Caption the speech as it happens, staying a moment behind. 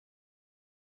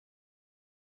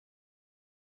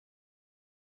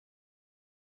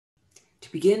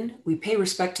To begin, we pay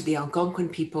respect to the Algonquin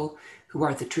people who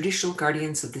are the traditional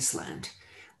guardians of this land.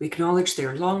 We acknowledge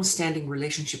their long-standing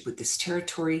relationship with this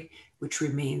territory, which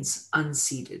remains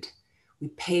unceded. We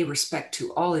pay respect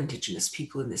to all Indigenous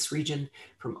people in this region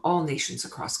from all nations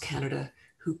across Canada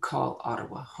who call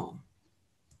Ottawa home.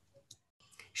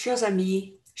 Chers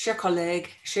amis, chers collègues,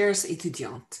 chères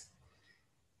étudiantes,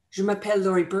 je m'appelle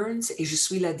Laurie Burns et je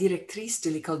suis la directrice de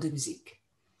l'école de musique.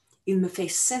 Il me fait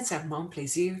sincèrement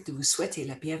plaisir de vous souhaiter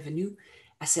la bienvenue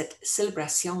à cette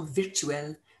célébration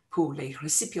virtuelle pour les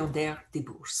récipiendaires des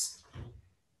bourses.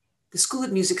 The School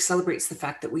of Music celebrates the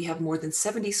fact that we have more than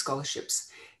 70 scholarships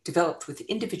developed with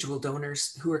individual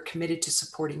donors who are committed to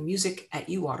supporting music at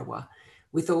uOttawa,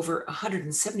 with over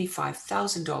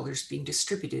 $175,000 being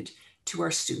distributed to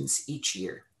our students each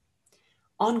year.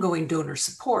 Ongoing donor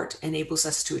support enables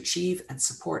us to achieve and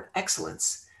support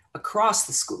excellence across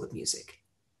the School of Music.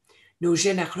 Nos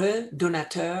généreux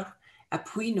donateurs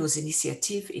appuient nos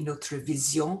initiatives et notre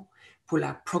vision pour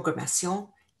la programmation,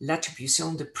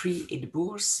 l'attribution de prix et de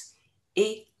bourses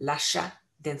et l'achat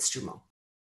d'instruments.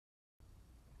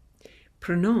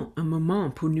 Prenons un moment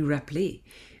pour nous rappeler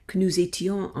que nous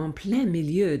étions en plein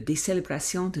milieu des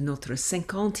célébrations de notre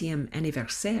 50e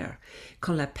anniversaire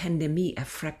quand la pandémie a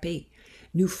frappé,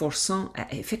 nous forçant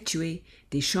à effectuer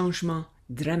des changements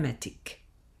dramatiques.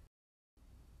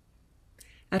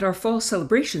 At our fall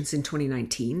celebrations in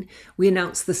 2019, we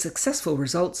announced the successful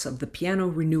results of the Piano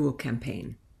Renewal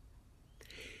Campaign.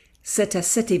 C'est à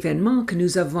cet événement que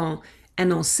nous avons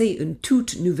annoncé une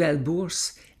toute nouvelle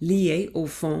bourse liée au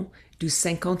fonds du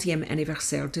 50e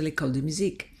anniversaire de l'école de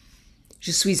musique.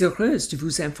 Je suis heureuse de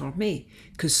vous informer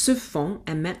que ce fonds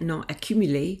a maintenant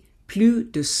accumulé plus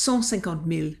de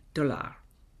 $150,000.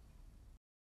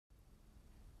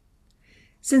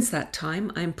 Since that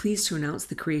time, I am pleased to announce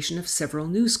the creation of several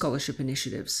new scholarship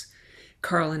initiatives.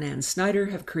 Carl and Ann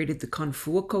Snyder have created the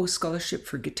Confuoco Scholarship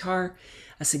for Guitar,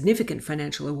 a significant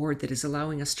financial award that is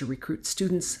allowing us to recruit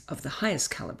students of the highest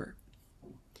caliber.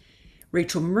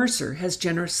 Rachel Mercer has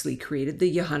generously created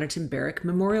the Johanneton Barrick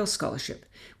Memorial Scholarship,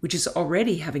 which is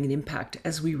already having an impact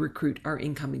as we recruit our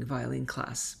incoming violin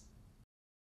class.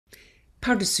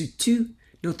 Par-dessus tout,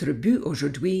 notre but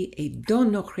aujourd'hui est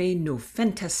d'honorer nos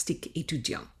fantastiques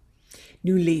étudiants.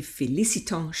 Nous les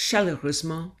félicitons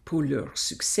chaleureusement pour leur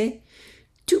succès,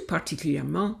 tout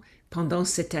particulièrement pendant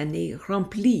cette année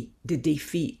remplie de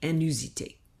défis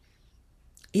inusités.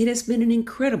 It has been an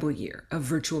incredible year of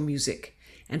virtual music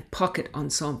and pocket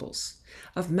ensembles,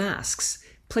 of masks,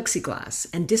 plexiglass,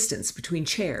 and distance between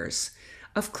chairs,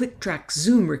 of click-track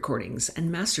Zoom recordings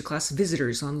and masterclass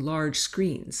visitors on large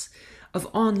screens, of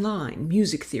online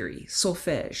music theory,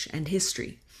 solfège, and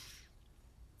history.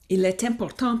 Il est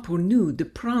important pour nous de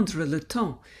prendre le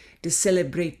temps de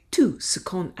célébrer tout ce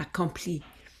qu'ont accompli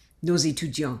nos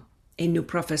étudiants et nos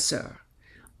professeurs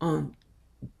en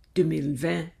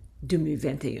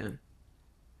 2020-2021.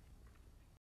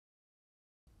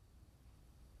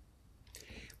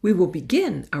 We will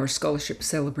begin our scholarship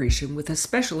celebration with a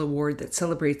special award that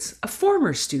celebrates a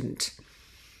former student.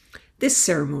 This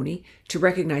ceremony, to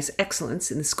recognize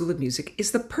excellence in the School of Music, is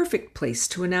the perfect place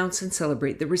to announce and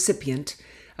celebrate the recipient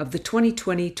of the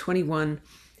 2020-21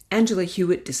 Angela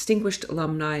Hewitt Distinguished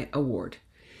Alumni Award.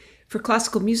 For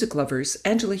classical music lovers,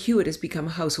 Angela Hewitt has become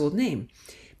a household name,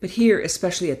 but here,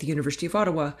 especially at the University of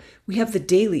Ottawa, we have the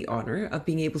daily honor of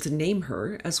being able to name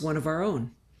her as one of our own.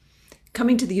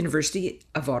 Coming to the University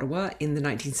of Ottawa in the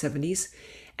 1970s,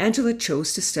 Angela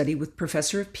chose to study with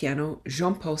professor of piano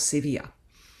Jean-Paul Sevilla.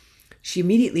 She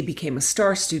immediately became a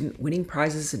star student, winning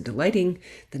prizes and delighting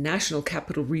the National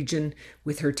Capital Region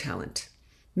with her talent.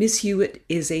 Miss Hewitt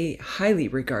is a highly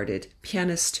regarded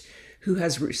pianist who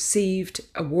has received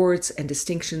awards and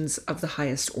distinctions of the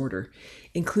highest order,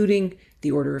 including the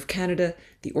Order of Canada,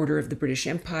 the Order of the British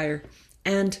Empire,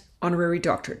 and honorary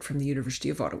doctorate from the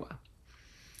University of Ottawa.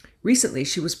 Recently,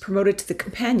 she was promoted to the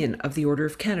Companion of the Order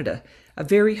of Canada, a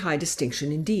very high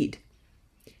distinction indeed.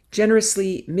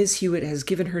 Generously, Ms. Hewitt has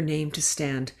given her name to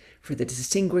stand for the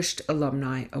Distinguished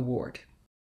Alumni Award.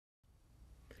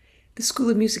 The School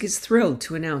of Music is thrilled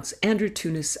to announce Andrew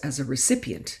Tunis as a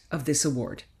recipient of this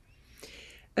award.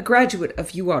 A graduate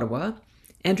of uOttawa,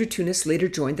 Andrew Tunis later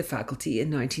joined the faculty in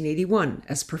 1981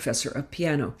 as professor of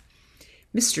piano.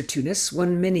 Mr. Tunis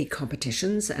won many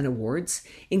competitions and awards,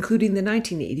 including the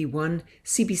 1981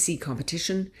 CBC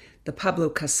competition, the Pablo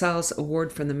Casals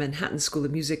Award from the Manhattan School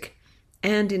of Music,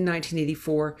 and in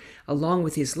 1984, along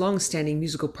with his long-standing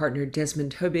musical partner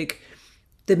Desmond Hebig,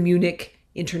 the Munich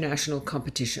International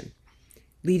Competition,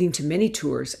 leading to many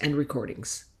tours and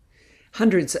recordings.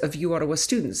 Hundreds of uOttawa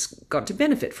students got to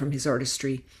benefit from his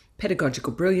artistry,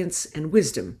 pedagogical brilliance, and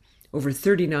wisdom over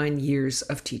 39 years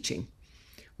of teaching.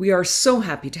 We are so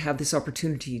happy to have this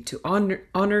opportunity to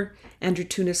honor Andrew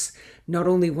Tunis, not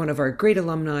only one of our great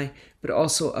alumni, but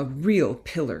also a real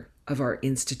pillar of our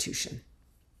institution.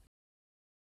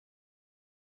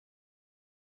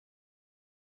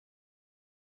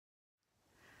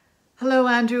 Hello,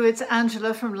 Andrew. It's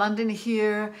Angela from London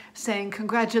here saying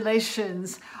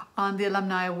congratulations on the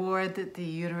Alumni Award that the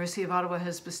University of Ottawa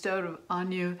has bestowed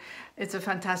on you. It's a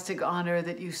fantastic honor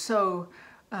that you so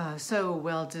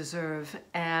well deserve.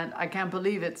 And I can't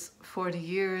believe it's 40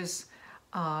 years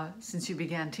since you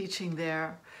began teaching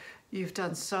there. You've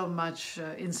done so much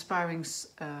inspiring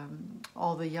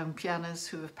all the young pianists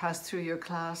who have passed through your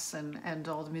class and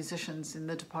all the musicians in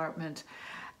the department.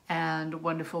 And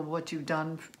wonderful what you've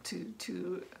done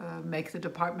to make the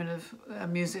Department of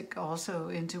Music also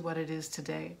into what it is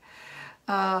today.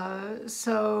 And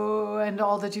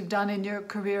all that you've done in your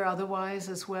career otherwise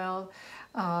as well.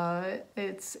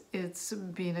 It's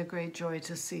been a great joy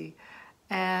to see.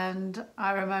 And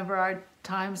I remember our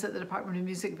times at the Department of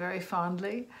Music very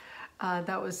fondly.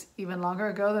 That was even longer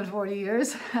ago than 40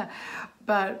 years.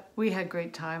 But we had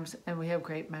great times and we have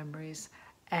great memories.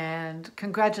 And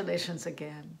congratulations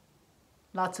again.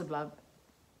 Lots of love.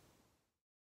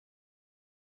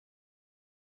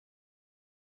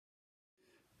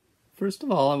 First of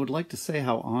all, I would like to say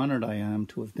how honored I am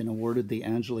to have been awarded the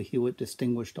Angela Hewitt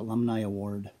Distinguished Alumni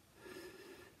Award.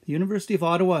 The University of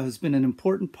Ottawa has been an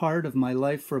important part of my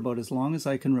life for about as long as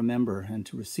I can remember, and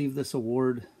to receive this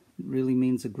award really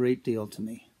means a great deal to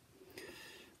me. It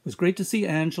was great to see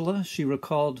Angela. She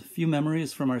recalled a few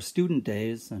memories from our student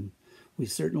days, and we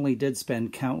certainly did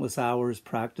spend countless hours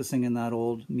practicing in that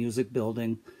old music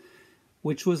building,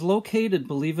 which was located,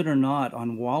 believe it or not,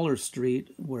 on Waller Street,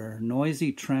 where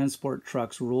noisy transport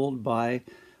trucks rolled by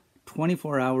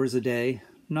 24 hours a day,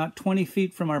 not 20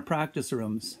 feet from our practice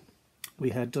rooms. We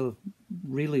had to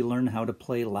really learn how to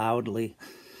play loudly.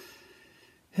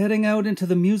 Heading out into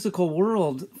the musical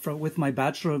world with my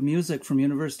Bachelor of Music from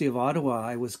University of Ottawa,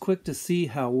 I was quick to see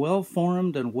how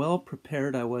well-formed and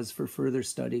well-prepared I was for further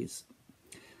studies.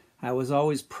 I was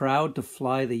always proud to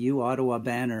fly the uOttawa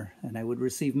banner, and I would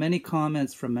receive many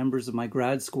comments from members of my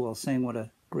grad school saying what a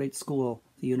great school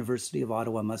the University of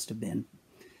Ottawa must have been.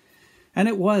 And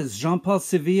it was. Jean-Paul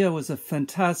Sevilla was a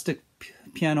fantastic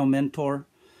piano mentor,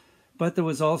 but there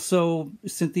was also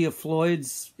Cynthia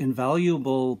Floyd's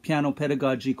invaluable piano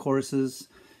pedagogy courses,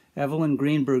 Evelyn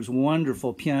Greenberg's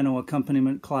wonderful piano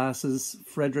accompaniment classes,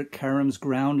 Frederick Karam's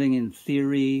grounding in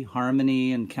theory,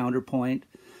 harmony, and counterpoint,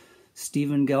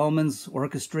 Stephen Gelman's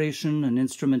orchestration and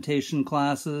instrumentation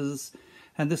classes,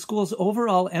 and the school's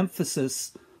overall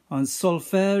emphasis on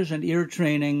solfège and ear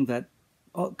training that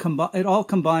it all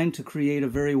combined to create a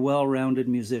very well-rounded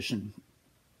musician.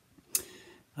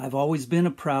 I've always been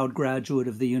a proud graduate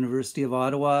of the University of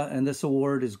Ottawa, and this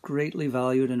award is greatly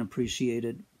valued and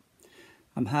appreciated.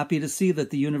 I'm happy to see that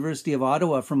the University of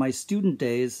Ottawa, from my student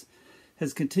days,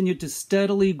 has continued to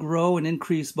steadily grow and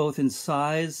increase both in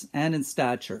size and in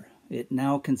stature. It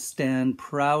now can stand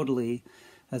proudly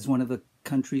as one of the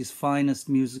country's finest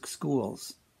music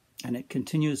schools, and it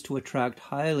continues to attract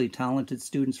highly talented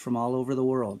students from all over the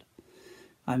world.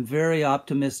 I'm very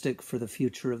optimistic for the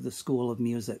future of the School of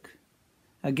Music.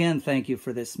 Again, thank you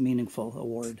for this meaningful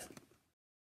award.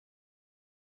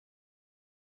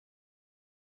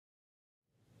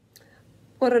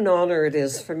 What an honor it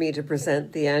is for me to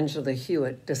present the Angela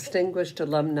Hewitt Distinguished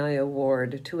Alumni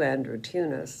Award to Andrew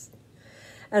Tunis.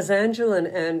 As Angela and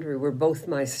Andrew were both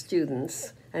my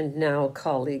students and now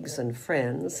colleagues and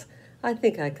friends, I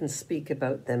think I can speak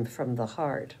about them from the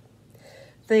heart.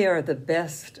 They are the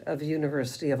best of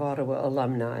University of Ottawa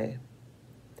alumni.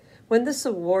 When this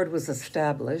award was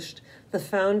established, the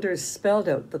founders spelled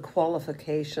out the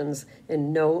qualifications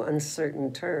in no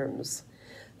uncertain terms.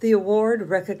 The award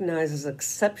recognizes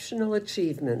exceptional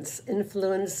achievements,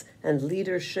 influence, and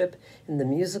leadership in the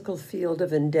musical field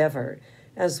of endeavor,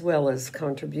 as well as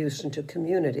contribution to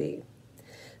community.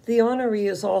 The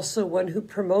honoree is also one who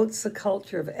promotes a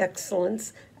culture of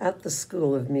excellence at the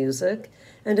School of Music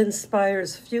and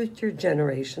inspires future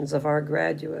generations of our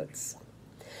graduates.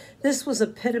 This was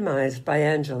epitomized by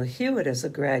Angela Hewitt as a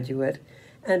graduate,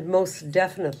 and most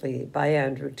definitely by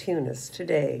Andrew Tunis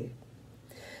today.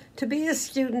 To be a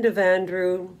student of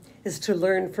Andrew is to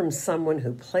learn from someone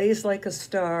who plays like a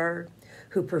star,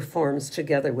 who performs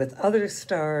together with other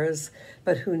stars,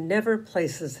 but who never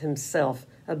places himself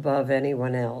above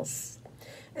anyone else.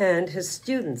 And his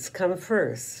students come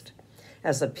first.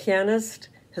 As a pianist,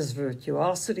 his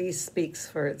virtuosity speaks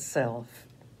for itself.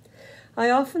 I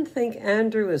often think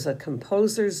Andrew is a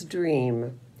composer's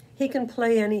dream. He can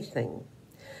play anything.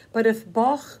 But if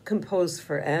Bach composed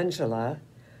for Angela,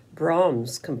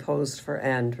 Brahms composed for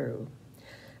Andrew.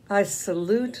 I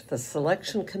salute the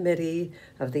selection committee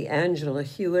of the Angela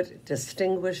Hewitt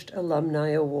Distinguished Alumni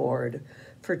Award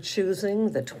for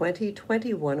choosing the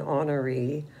 2021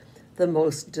 honoree, the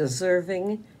most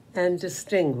deserving and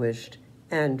distinguished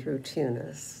Andrew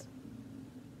Tunis.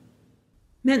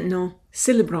 Maintenant,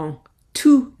 célébrons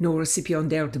tous nos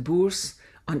récipiendaires de bourse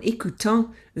en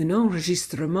écoutant un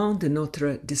enregistrement de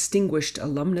notre distinguished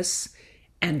alumnus,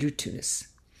 Andrew Tunis.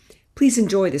 Please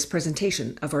enjoy this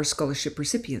presentation of our scholarship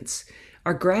recipients.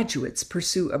 Our graduates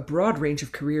pursue a broad range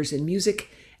of careers in music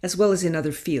as well as in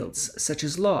other fields such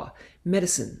as law,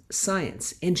 medicine,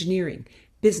 science, engineering,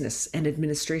 business, and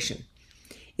administration.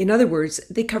 In other words,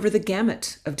 they cover the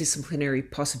gamut of disciplinary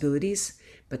possibilities,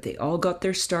 but they all got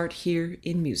their start here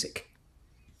in music.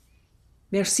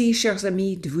 Merci, chers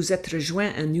amis, de vous être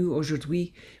rejoints à nous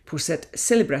aujourd'hui pour cette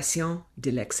célébration de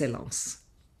l'excellence.